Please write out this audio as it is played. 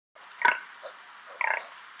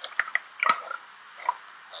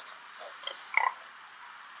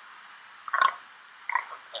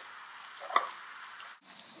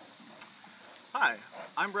Hi,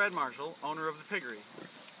 I'm Brad Marshall, owner of the Piggery.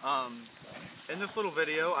 In this little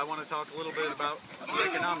video, I want to talk a little bit about the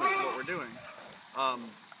economics of what we're doing.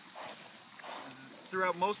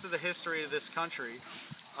 Throughout most of the history of this country,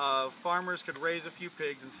 farmers could raise a few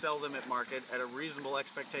pigs and sell them at market at a reasonable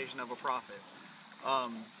expectation of a profit.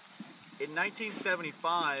 In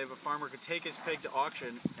 1975, a farmer could take his pig to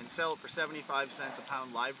auction and sell it for 75 cents a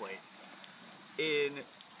pound live weight. In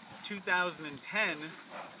 2010,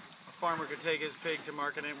 a farmer could take his pig to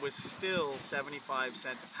market and it was still 75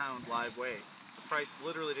 cents a pound live weight. The price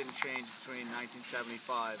literally didn't change between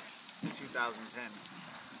 1975 and 2010.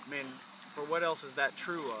 I mean, for what else is that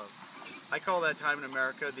true of? I call that time in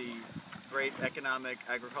America the Great Economic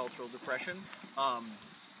Agricultural Depression.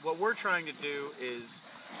 What we're trying to do is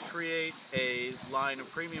create a line of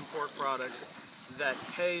premium pork products that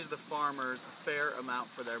pays the farmers a fair amount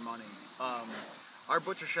for their money. Our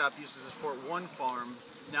butcher shop used to support one farm.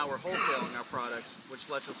 Now we're wholesaling our products, which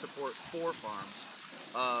lets us support 4 farms.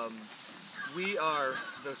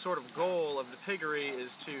 The sort of goal of the Piggery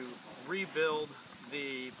is to rebuild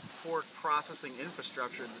the pork processing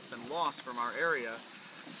infrastructure that's been lost from our area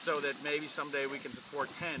so that maybe someday we can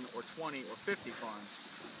support 10 or 20 or 50 farms.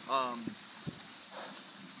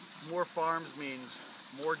 More farms means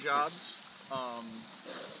more jobs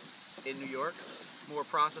in New York. More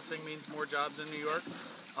processing means more jobs in New York.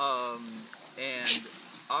 And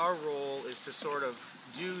our role is to sort of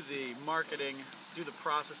do the marketing, do the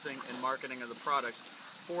processing and marketing of the products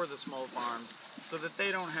for the small farms so that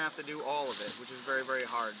they don't have to do all of it, which is very, very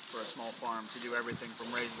hard for a small farm to do everything from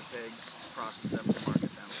raise the pigs, process them, to market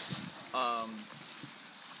them.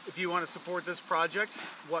 If you want to support this project,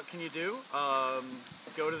 what can you do?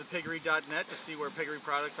 Go to thepiggery.net to see where Piggery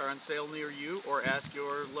products are on sale near you, or ask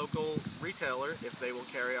your local retailer if they will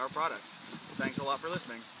carry our products. Thanks a lot for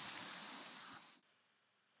listening.